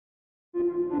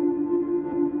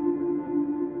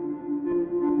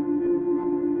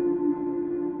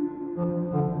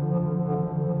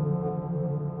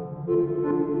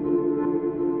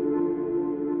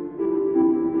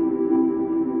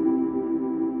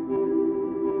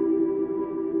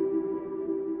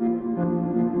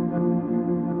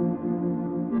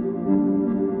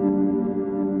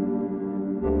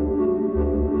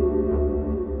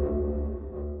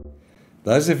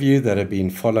Those of you that have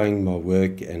been following my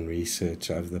work and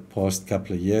research over the past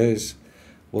couple of years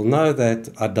will know that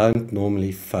I don't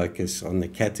normally focus on the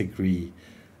category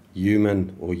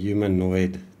human or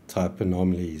humanoid type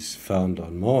anomalies found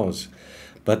on Mars.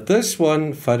 But this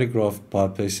one, photographed by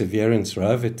Perseverance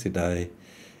Rover today,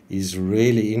 is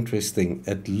really interesting.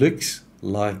 It looks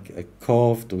like a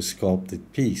carved or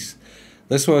sculpted piece.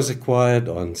 This was acquired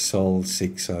on Sol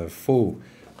 604.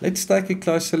 Let's take a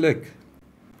closer look.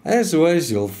 As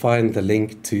always, you'll find the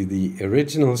link to the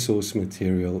original source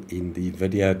material in the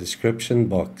video description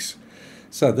box.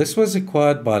 So this was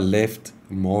acquired by left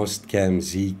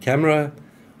Mastcam-Z camera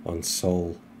on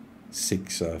Sol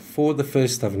 604, the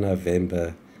 1st of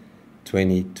November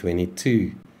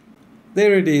 2022.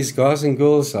 There it is, guys and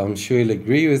girls. I'm sure you'll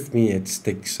agree with me, it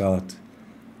sticks out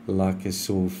like a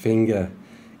sore finger.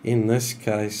 In this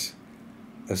case,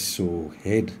 a sore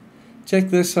head. Check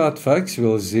this out, folks.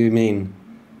 We'll zoom in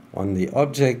on the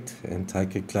object and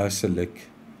take a closer look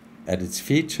at its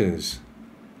features.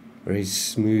 Very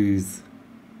smooth,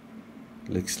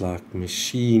 looks like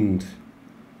machined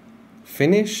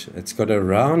finish. It's got a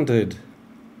rounded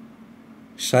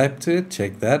shape to it,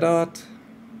 check that out.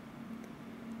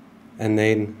 And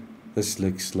then this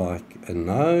looks like a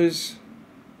nose,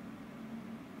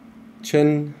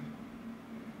 chin,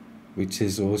 which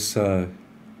is also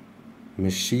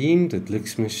machined. It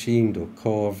looks machined or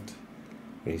carved.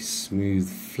 Very smooth,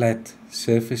 flat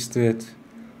surface to it.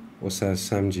 Also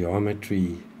some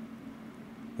geometry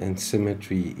and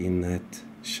symmetry in that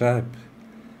shape.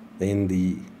 Then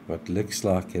the what looks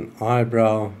like an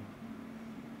eyebrow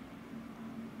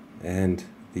and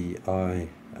the eye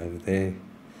over there.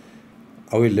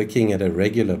 Are we looking at a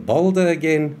regular boulder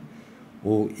again,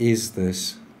 or is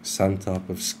this some type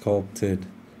of sculpted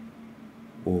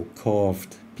or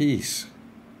carved piece?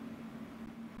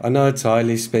 I know it's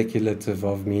highly speculative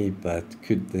of me, but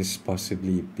could this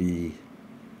possibly be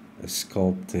a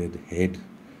sculpted head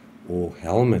or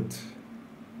helmet?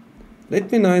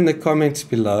 Let me know in the comments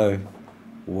below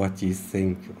what you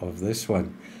think of this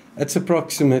one. It's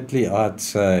approximately, I'd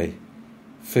say,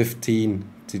 15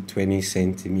 to 20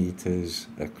 centimeters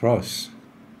across.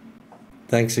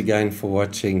 Thanks again for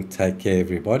watching. Take care,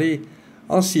 everybody.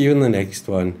 I'll see you in the next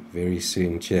one very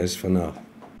soon. Cheers for now.